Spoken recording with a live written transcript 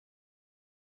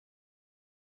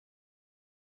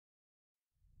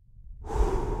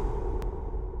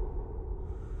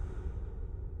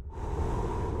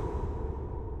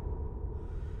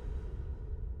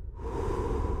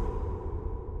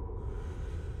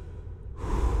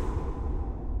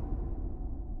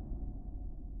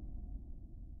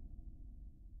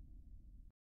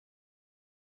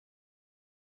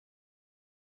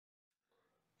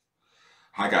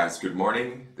Hi guys, good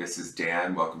morning. This is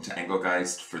Dan. Welcome to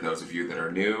Engelgeist. For those of you that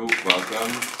are new, welcome.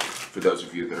 For those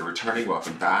of you that are returning,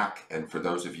 welcome back. And for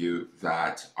those of you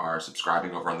that are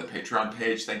subscribing over on the Patreon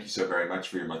page, thank you so very much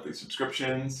for your monthly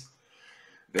subscriptions.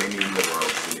 They mean the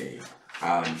world to me.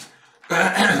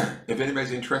 If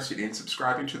anybody's interested in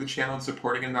subscribing to the channel and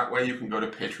supporting in that way, you can go to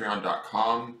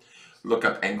patreon.com, look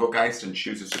up Engelgeist and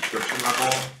choose a subscription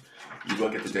level. You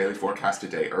will get the daily forecast a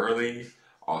day early.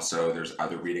 Also, there's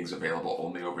other readings available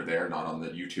only over there, not on the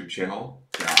YouTube channel,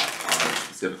 that are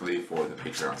specifically for the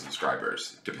Patreon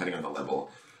subscribers, depending on the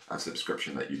level of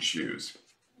subscription that you choose.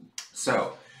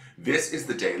 So, this is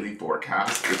the daily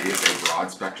forecast. It is a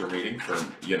broad spectrum reading for,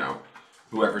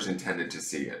 whoever's intended to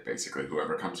see it, basically,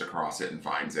 whoever comes across it and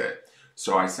finds it.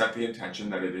 So I set the intention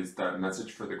that it is the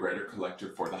message for the greater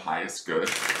collective for the highest good.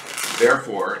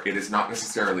 Therefore, it is not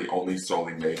necessarily only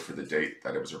solely made for the date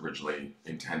that it was originally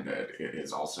intended. It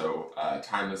is also a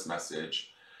timeless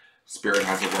message. Spirit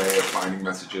has a way of finding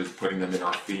messages, putting them in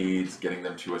our feeds, getting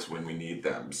them to us when we need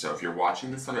them. So if you're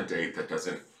watching this on a date that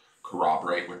doesn't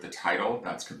corroborate with the title,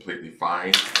 that's completely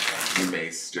fine. You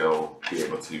may still be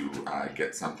able to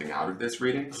get something out of this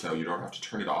reading, so you don't have to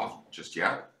turn it off just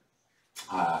yet.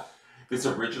 This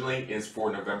originally is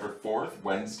for November 4th,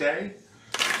 Wednesday,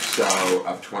 so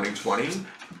of 2020,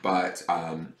 but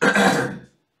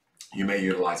you may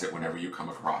utilize it whenever you come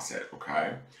across it,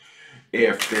 okay?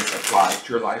 If this applies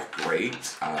to your life,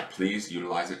 great. Please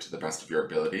utilize it to the best of your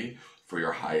ability for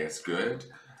your highest good.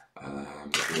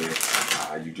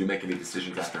 If you do make any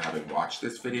decisions after having watched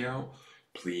this video,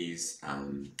 please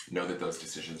know that those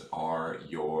decisions are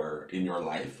in your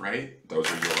life, right?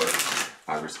 Those are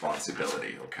your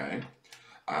responsibility, okay?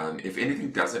 If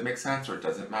anything doesn't make sense or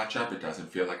doesn't match up, it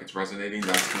doesn't feel like it's resonating,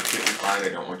 that's completely fine. I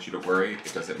don't want you to worry.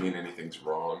 It doesn't mean anything's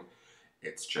wrong.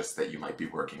 It's just that you might be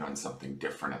working on something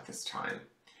different at this time.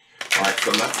 All right,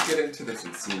 so let's get into this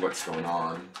and see what's going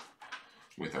on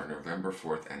with our November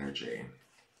 4th energy.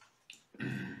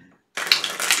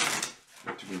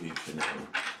 What do we need to know?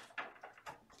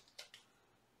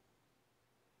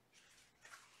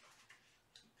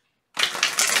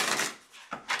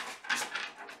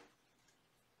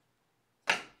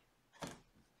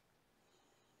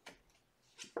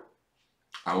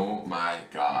 Oh my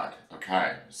God.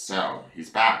 Okay, so he's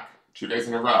back 2 days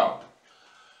in a row.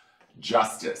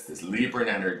 Justice, this Libran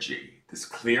energy, this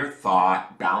clear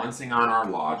thought, balancing on our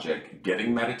logic,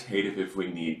 getting meditative if we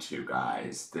need to,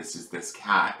 guys. This is this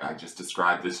cat. I just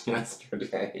described this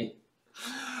yesterday.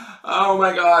 Oh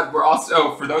my God. We're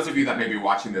also, for those of you that may be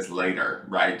watching this later,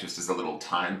 right, just as a little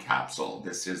time capsule,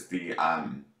 this is the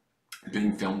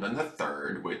being filmed on the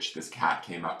 3rd, which this cat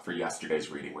came up for yesterday's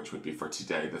reading, which would be for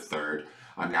today, the 3rd.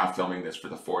 I'm now filming this for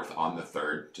the 4th on the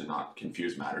 3rd to not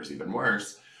confuse matters even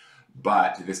worse,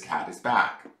 but this cat is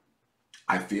back.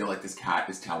 I feel like this cat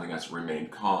is telling us remain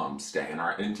calm, stay in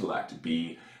our intellect,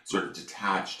 be sort of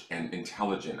detached and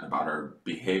intelligent about our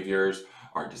behaviors,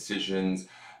 our decisions,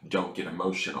 don't get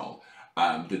emotional.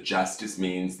 The justice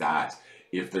means that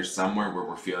if there's somewhere where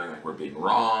we're feeling like we're being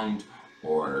wronged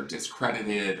or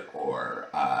discredited or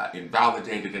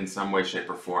invalidated in some way, shape,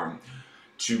 or form,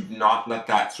 to not let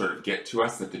that sort of get to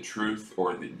us, that the truth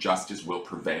or the justice will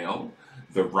prevail,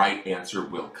 the right answer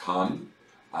will come.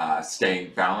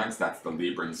 Staying balanced, that's the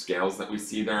Libran scales that we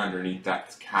see there underneath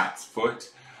that cat's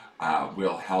foot,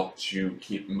 will help to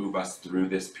move us through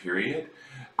this period.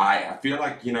 I feel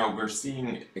like, we're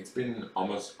seeing, it's been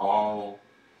almost all,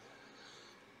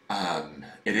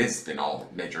 it has been all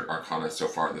major arcana so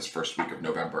far this first week of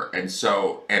November.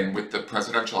 And with the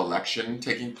presidential election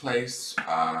taking place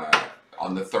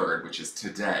on the 3rd, which is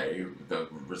today, the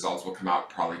results will come out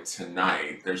probably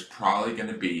tonight. There's probably going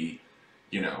to be,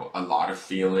 a lot of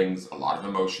feelings, a lot of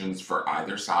emotions for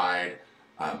either side,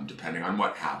 depending on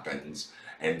what happens.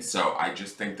 And so I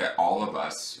just think that all of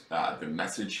us, the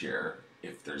message here,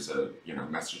 if there's a,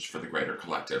 message for the greater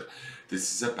collective,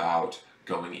 this is about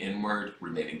going inward,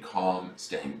 remaining calm,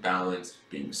 staying balanced,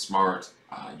 being smart,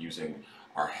 using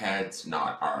our heads,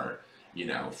 not our,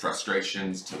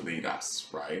 frustrations to lead us,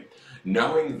 right?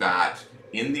 Knowing that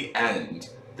in the end,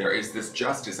 there is this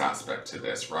justice aspect to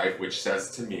this, right? Which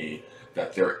says to me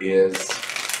that there is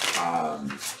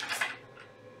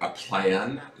a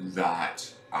plan that,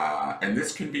 and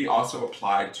this can be also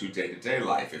applied to day-to-day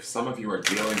life. If some of you are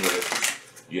dealing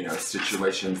with,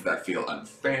 situations that feel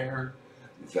unfair,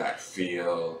 that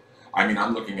feel,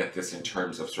 I'm looking at this in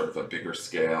terms of sort of a bigger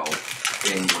scale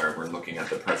thing where we're looking at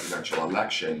the presidential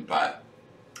election, but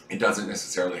it doesn't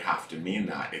necessarily have to mean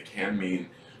that. It can mean,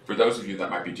 for those of you that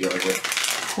might be dealing with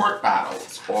court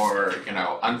battles or,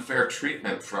 unfair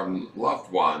treatment from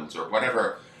loved ones or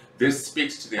whatever, This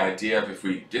speaks to the idea of if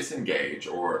we disengage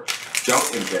or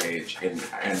don't engage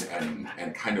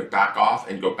and kind of back off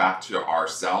and go back to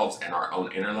ourselves and our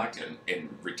own intellect and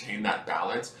retain that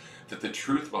balance, that the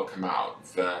truth will come out.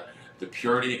 The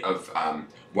purity of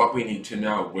what we need to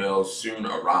know will soon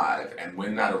arrive. And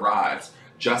when that arrives,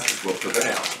 justice will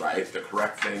prevail, right? The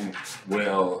correct thing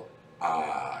will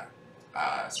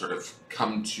sort of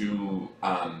come to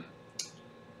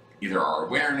either our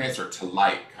awareness or to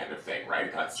light kind of thing,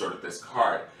 right? That's sort of this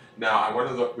card. Now, I want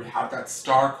to look, we have that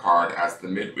star card as the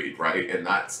midweek, right? And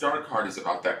that star card is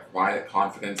about that quiet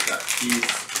confidence, that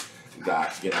peace,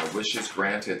 that, you know, wishes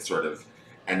granted sort of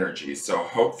energy. So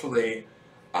hopefully,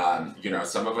 you know,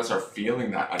 some of us are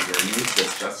feeling that underneath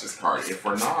this justice card. If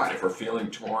we're not, if we're feeling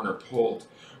torn or pulled,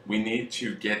 we need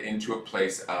to get into a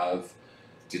place of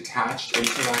detached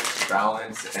intellect,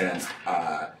 balance, and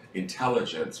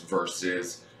intelligence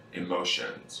versus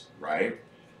emotions, right?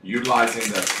 Utilizing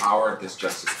the power of this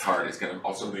justice card is going to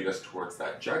also lead us towards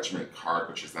that judgment card,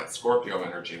 which is that Scorpio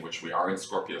energy, which we are in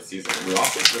Scorpio season. And we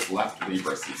also just left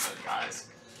Libra season, guys.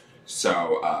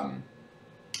 So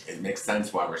it makes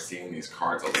sense why we're seeing these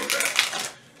cards a little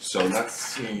bit. So let's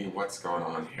see what's going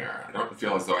on here. I don't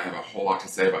feel as though I have a whole lot to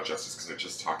say about justice because I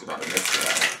just talked about it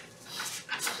yesterday.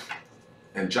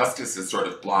 And justice is sort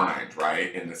of blind,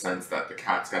 right? In the sense that the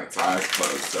cat's got its eyes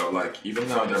closed. So like, even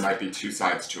though there might be two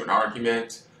sides to an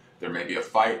argument, there may be a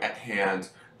fight at hand,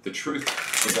 the truth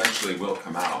eventually will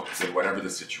come out in whatever the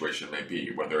situation may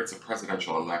be, whether it's a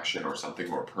presidential election or something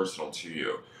more personal to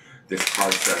you. This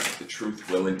card says that the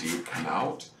truth will indeed come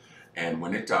out. And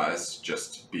when it does,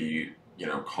 just be, you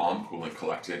know, calm, cool, and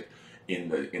collected in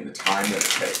the time that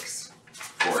it takes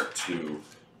for it to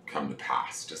come to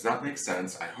pass. Does that make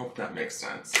sense? I hope that makes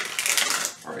sense.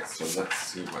 All right, so let's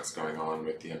see what's going on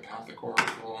with the empathic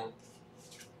oracle.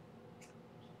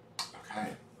 Okay,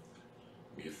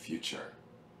 we have future.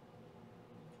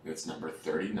 It's number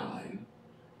 39,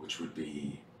 which would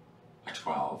be a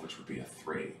 12, which would be a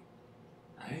 3.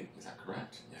 Right? Is that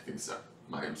correct? Yeah, I think so.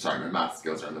 I'm sorry, my math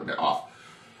skills are a little bit off.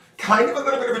 Kind of a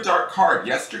little bit of a dark card.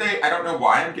 Yesterday, I don't know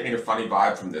why I'm getting a funny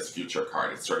vibe from this future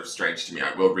card. It's sort of strange to me.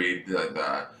 I will read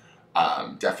the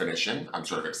definition. I'm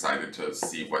sort of excited to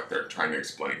see what they're trying to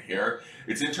explain here.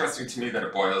 It's interesting to me that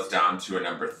it boils down to a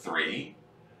number 3.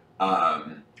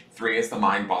 3 is the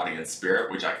mind, body, and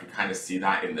spirit, which I can kind of see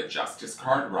that in the justice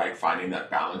card, right? Finding that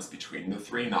balance between the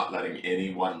 3, not letting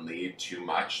anyone lead too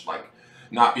much, like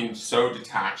not being so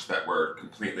detached that we're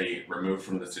completely removed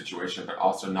from the situation, but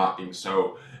also not being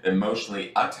so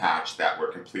emotionally attached that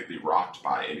we're completely rocked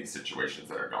by any situations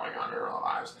that are going on in our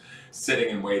lives. Sitting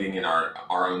and waiting in our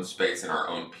own space and our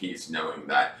own peace, knowing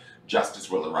that justice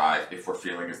will arrive if we're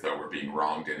feeling as though we're being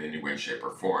wronged in any way, shape,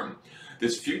 or form.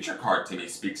 This future card to me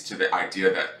speaks to the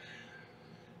idea that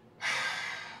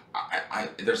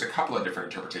there's a couple of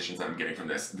different interpretations that I'm getting from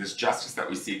this. This justice that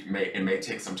we seek, it may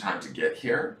take some time to get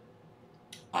here.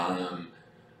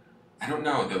 I don't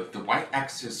know, the white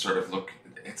X's sort of look,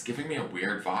 it's giving me a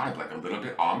weird vibe, like a little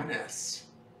bit ominous.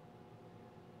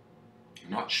 I'm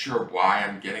not sure why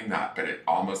I'm getting that, but it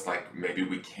almost like maybe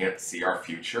we can't see our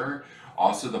future.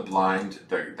 Also the blind,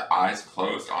 the eyes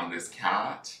closed on this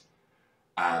cat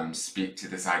speak to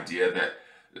this idea that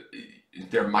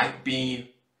there might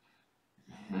be,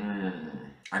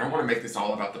 I don't want to make this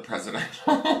all about the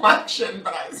presidential election,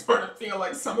 but I sort of feel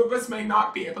like some of us may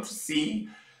not be able to see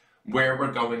where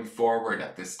we're going forward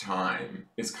at this time,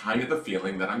 is kind of the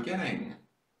feeling that I'm getting.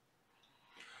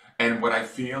 And what I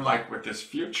feel like with this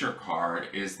future card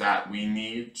is that we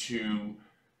need to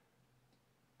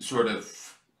sort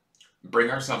of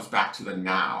bring ourselves back to the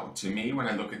now. To me, when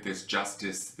I look at this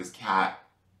justice, this cat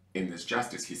in this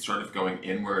justice, he's sort of going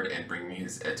inward and bringing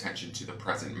his attention to the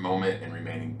present moment and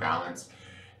remaining balanced,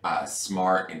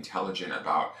 smart, intelligent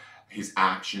about his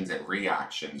actions and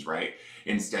reactions, right?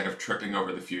 Instead of tripping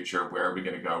over the future, where are we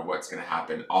going to go, what's going to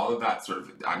happen, all of that sort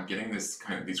of, I'm getting this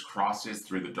kind of these crosses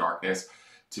through the darkness.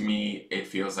 To me, it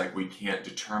feels like we can't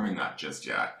determine that just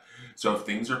yet. So if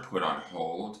things are put on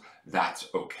hold, that's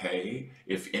okay.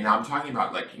 And I'm talking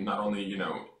about like not only, you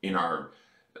know, in our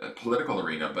political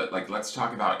arena, but like let's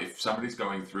talk about if somebody's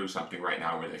going through something right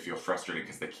now where they feel frustrated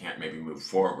because they can't maybe move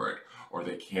forward or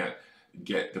they can't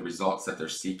get the results that they're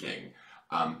seeking.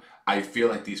 I feel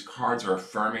like these cards are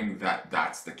affirming that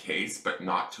that's the case, but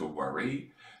not to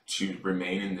worry, to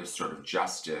remain in this sort of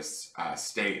justice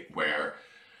state where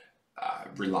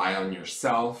rely on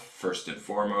yourself first and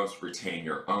foremost, retain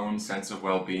your own sense of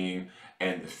well-being,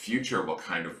 and the future will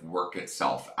kind of work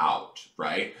itself out,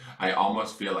 right? I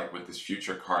almost feel like with this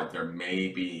future card, there may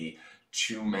be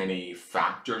too many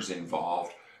factors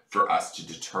involved for us to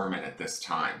determine at this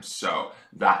time. So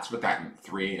that's what that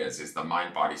 3 is the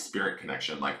mind, body, spirit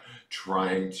connection, like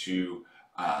trying to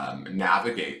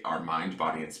navigate our mind,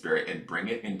 body, and spirit and bring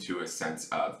it into a sense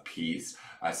of peace,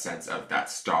 a sense of that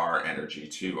star energy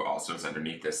too also is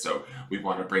underneath this. So we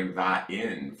want to bring that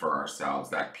in for ourselves,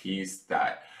 that peace,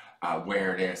 that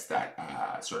awareness,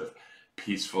 that sort of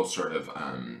peaceful sort of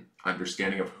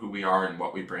understanding of who we are and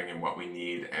what we bring and what we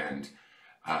need, and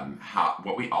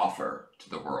what we offer to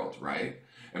the world, right?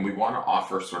 And we want to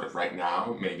offer sort of right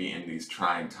now, maybe in these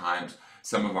trying times,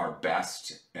 some of our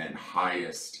best and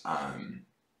highest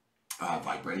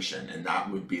vibration, and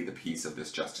that would be the peace of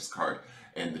this Justice card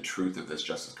and the truth of this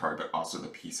Justice card, but also the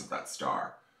peace of that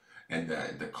star and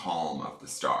the calm of the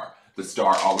star. The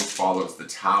star always follows the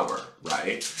tower,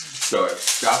 right? So if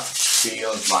stuff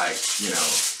feels like, you know,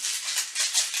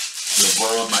 the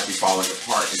world might be falling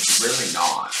apart, it's really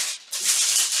not.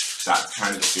 That's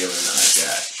kind of the feeling that I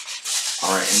get.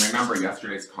 All right, and remember,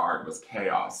 yesterday's card was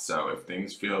chaos. So if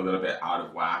things feel a little bit out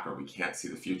of whack or we can't see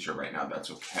the future right now, that's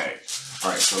okay.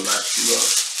 All right, so let's look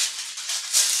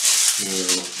to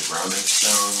the grounding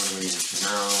stone. What do we need to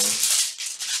know?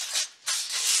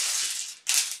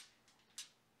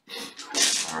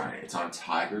 All right, it's on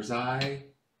Tiger's Eye,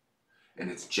 and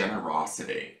it's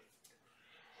generosity.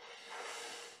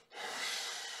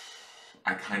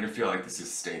 I kind of feel like this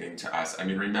is stating to us, I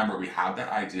mean, remember, we have that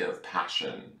idea of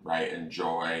passion, right, and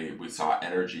joy. We saw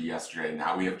energy yesterday.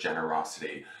 Now we have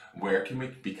generosity. Where can we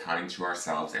be kind to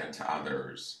ourselves and to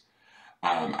others?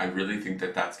 I really think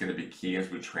that that's going to be key as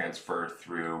we transfer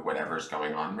through whatever's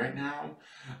going on right now.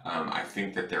 I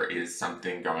think that there is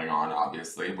something going on,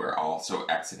 obviously. We're also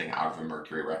exiting out of a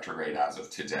Mercury retrograde as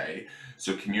of today.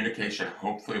 So communication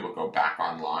hopefully will go back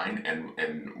online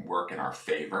and work in our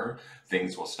favor.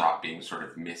 Things will stop being sort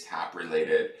of mishap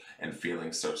related and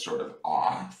feeling so sort of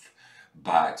off.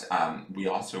 But we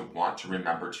also want to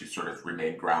remember to sort of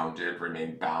remain grounded,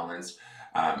 remain balanced.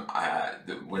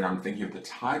 When I'm thinking of the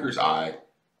Tiger's Eye,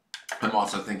 I'm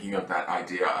also thinking of that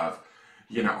idea of,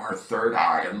 you know, our third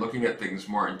eye and looking at things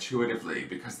more intuitively,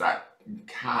 because that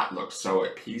cat looks so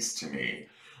at peace to me,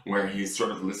 where he's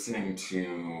sort of listening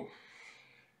to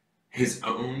his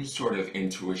own sort of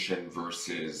intuition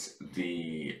versus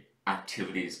the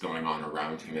activities going on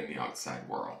around him in the outside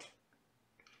world.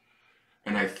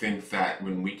 And I think that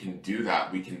when we can do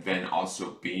that, we can then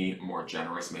also be more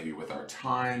generous maybe with our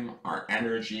time, our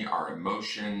energy, our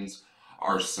emotions,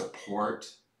 our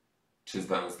support to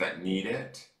those that need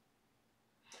it.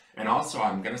 And also,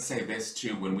 I'm going to say this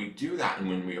too, when we do that and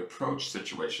when we approach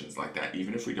situations like that,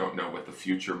 even if we don't know what the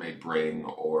future may bring,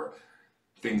 or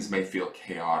things may feel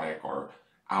chaotic or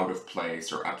out of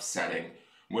place or upsetting,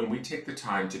 when we take the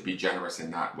time to be generous in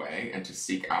that way and to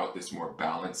seek out this more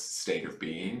balanced state of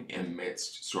being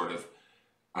amidst sort of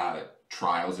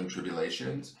trials and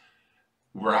tribulations,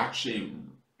 we're actually,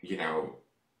 you know,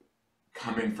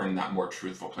 coming from that more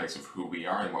truthful place of who we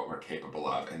are and what we're capable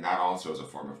of. And that also is a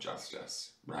form of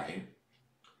justice, right?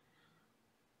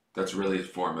 That's really a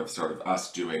form of sort of us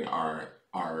doing our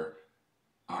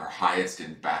highest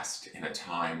and best in a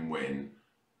time when,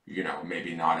 you know,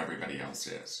 maybe not everybody else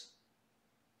is.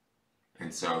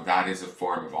 And so that is a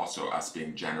form of also us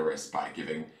being generous by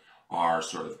giving our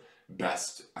sort of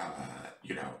best,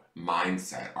 you know,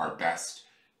 mindset, our best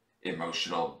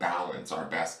emotional balance, our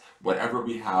best, whatever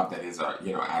we have that is,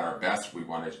 you know, at our best. We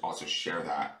want to also share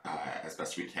that as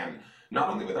best we can, not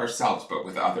only with ourselves, but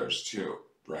with others too,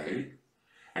 right?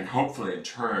 And hopefully in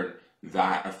turn,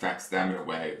 that affects them in a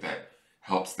way that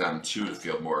helps them too to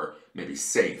feel more maybe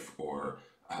safe or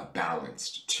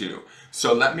balanced too.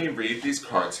 So let me read these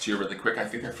cards to you really quick. I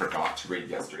think I forgot to read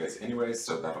yesterday's anyways,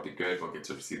 so that'll be good. We'll get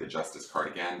to see the Justice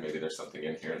card again. Maybe there's something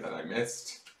in here that I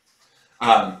missed.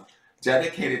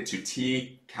 Dedicated to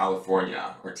T.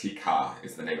 California, or Tika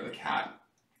is the name of the cat.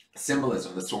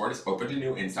 Symbolism: the sword is open to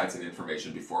new insights and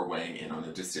information before weighing in on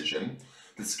a decision.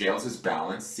 The scales is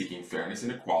balanced, seeking fairness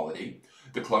and equality.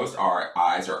 The closed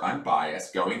eyes are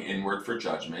unbiased, going inward for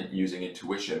judgment, using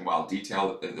intuition, while the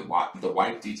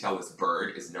white detailless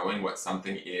bird is knowing what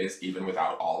something is, even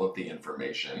without all of the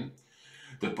information.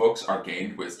 The books are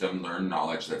gained wisdom, learned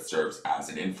knowledge that serves as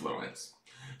an influence.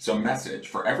 So message: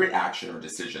 for every action or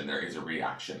decision, there is a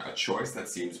reaction. A choice that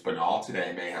seems banal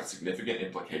today may have significant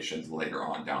implications later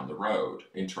on down the road.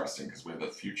 Interesting, because we have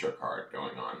a future card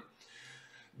going on.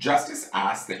 Justice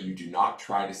asks that you do not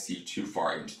try to see too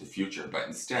far into the future, but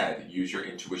instead use your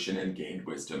intuition and gained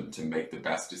wisdom to make the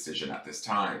best decision at this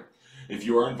time. If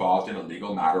you are involved in a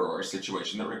legal matter or a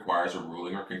situation that requires a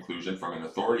ruling or conclusion from an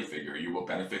authority figure, you will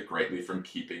benefit greatly from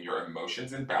keeping your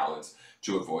emotions in balance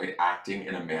to avoid acting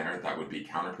in a manner that would be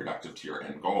counterproductive to your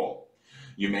end goal.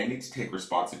 You may need to take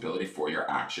responsibility for your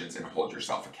actions and hold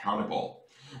yourself accountable.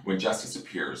 When justice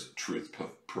appears, truth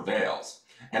prevails.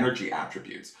 Energy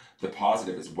attributes. The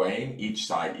positive is weighing each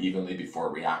side evenly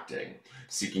before reacting,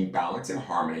 seeking balance and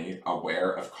harmony,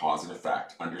 aware of cause and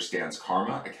effect, understands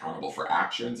karma, accountable for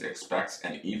actions, expects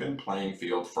an even playing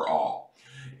field for all.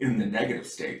 In the negative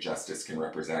state, justice can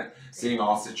represent seeing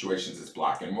all situations as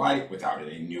black and white without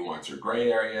any nuance or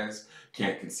gray areas,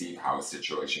 can't conceive how a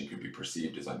situation could be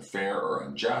perceived as unfair or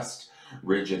unjust,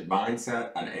 rigid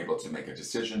mindset, unable to make a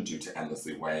decision due to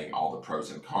endlessly weighing all the pros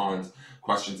and cons,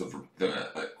 questions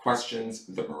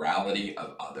the morality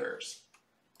of others,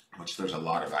 which there's a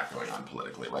lot of that going on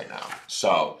politically right now.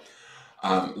 So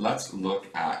let's look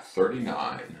at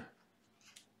 39,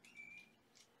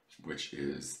 which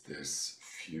is this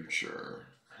future.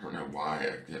 I don't know why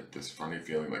I get this funny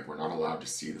feeling like we're not allowed to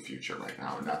see the future right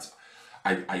now, and that's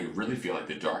I really feel like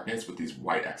the darkness with these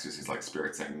white X's is like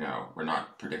spirit saying, no, we're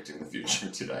not predicting the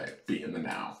future today. Be in the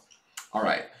now. All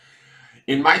right.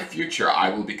 In my future,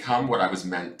 I will become what I was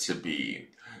meant to be.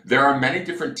 There are many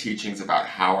different teachings about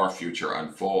how our future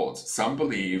unfolds. Some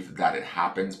believe that it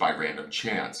happens by random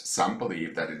chance. Some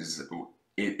believe that it is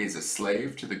a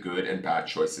slave to the good and bad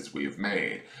choices we have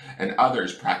made, and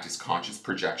others practice conscious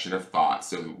projection of thought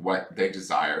so what they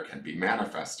desire can be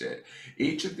manifested.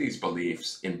 Each of these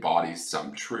beliefs embodies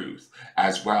some truth,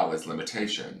 as well as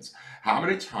limitations. How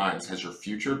many times has your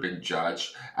future been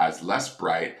judged as less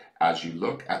bright as you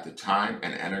look at the time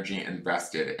and energy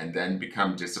invested and then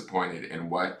become disappointed in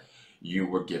what you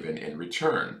were given in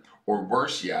return? Or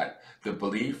worse yet, the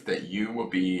belief that you will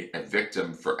be a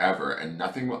victim forever and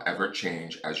nothing will ever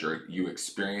change as you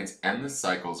experience endless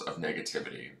cycles of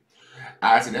negativity.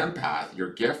 As an empath,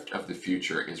 your gift of the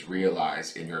future is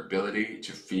realized in your ability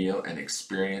to feel and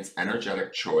experience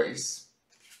energetic choice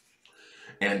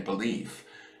and belief.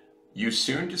 You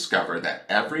soon discover that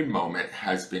every moment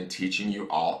has been teaching you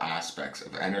all aspects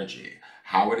of energy,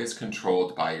 how it is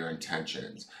controlled by your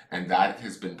intentions, and that it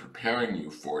has been preparing you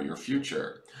for your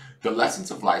future. The lessons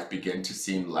of life begin to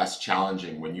seem less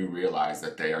challenging when you realize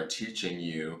that they are teaching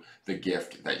you the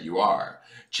gift that you are.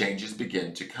 Changes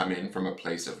begin to come in from a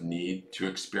place of need to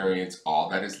experience all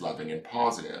that is loving and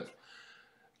positive.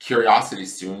 Curiosity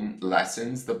soon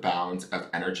lessens the bounds of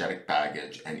energetic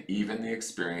baggage, and even the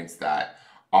experience that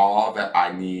all that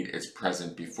I need is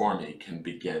present before me can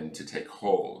begin to take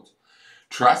hold.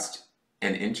 Trust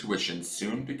and intuition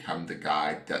soon become the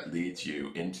guide that leads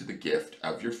you into the gift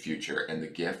of your future and the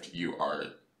gift you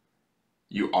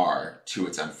are to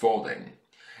its unfolding.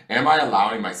 Am I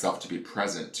allowing myself to be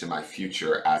present to my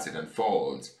future as it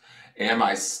unfolds? Am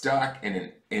I stuck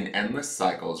in endless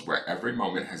cycles where every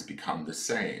moment has become the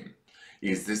same?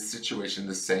 Is this situation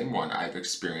the same one I've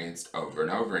experienced over and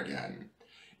over again?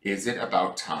 Is it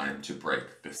about time to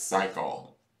break this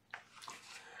cycle?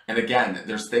 And again,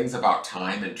 there's things about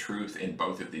time and truth in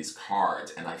both of these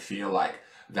cards, and I feel like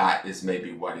that is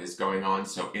maybe what is going on.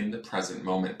 So in the present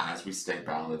moment, as we stay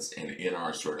balanced and in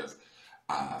our sort of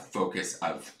focus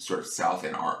of sort of self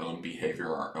and our own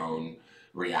behavior, our own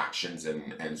reactions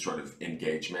and sort of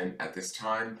engagement at this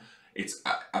time, it's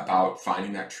about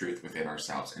finding that truth within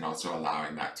ourselves and also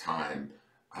allowing that time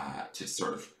to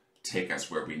sort of take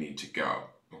us where we need to go.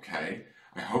 Okay?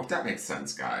 I hope that makes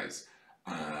sense, guys.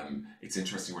 It's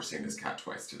interesting we're seeing this cat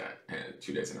twice today,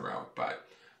 2 days in a row, but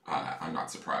I'm not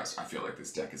surprised. I feel like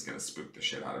this deck is going to spook the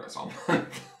shit out of us all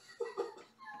month.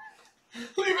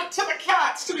 Leave it to the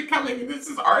cats to be coming. This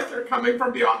is Arthur coming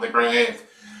from beyond the grave.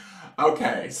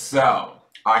 Okay, so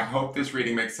I hope this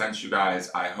reading makes sense, you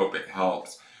guys. I hope it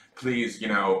helps. Please,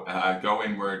 go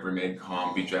inward, remain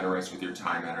calm, be generous with your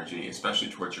time, energy, especially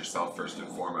towards yourself first and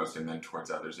foremost, and then towards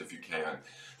others if you can.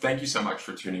 Thank you so much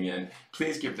for tuning in.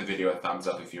 Please give the video a thumbs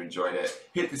up if you enjoyed it.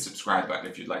 Hit the subscribe button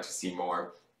if you'd like to see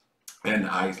more. And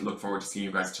I look forward to seeing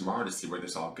you guys tomorrow to see where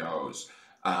this all goes.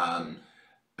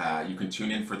 You can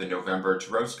tune in for the November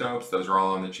Taroscopes. Those are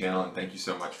all on the channel, and thank you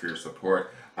so much for your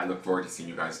support. I look forward to seeing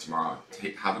you guys tomorrow.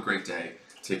 Have a great day.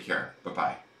 Take care.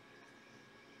 Bye-bye.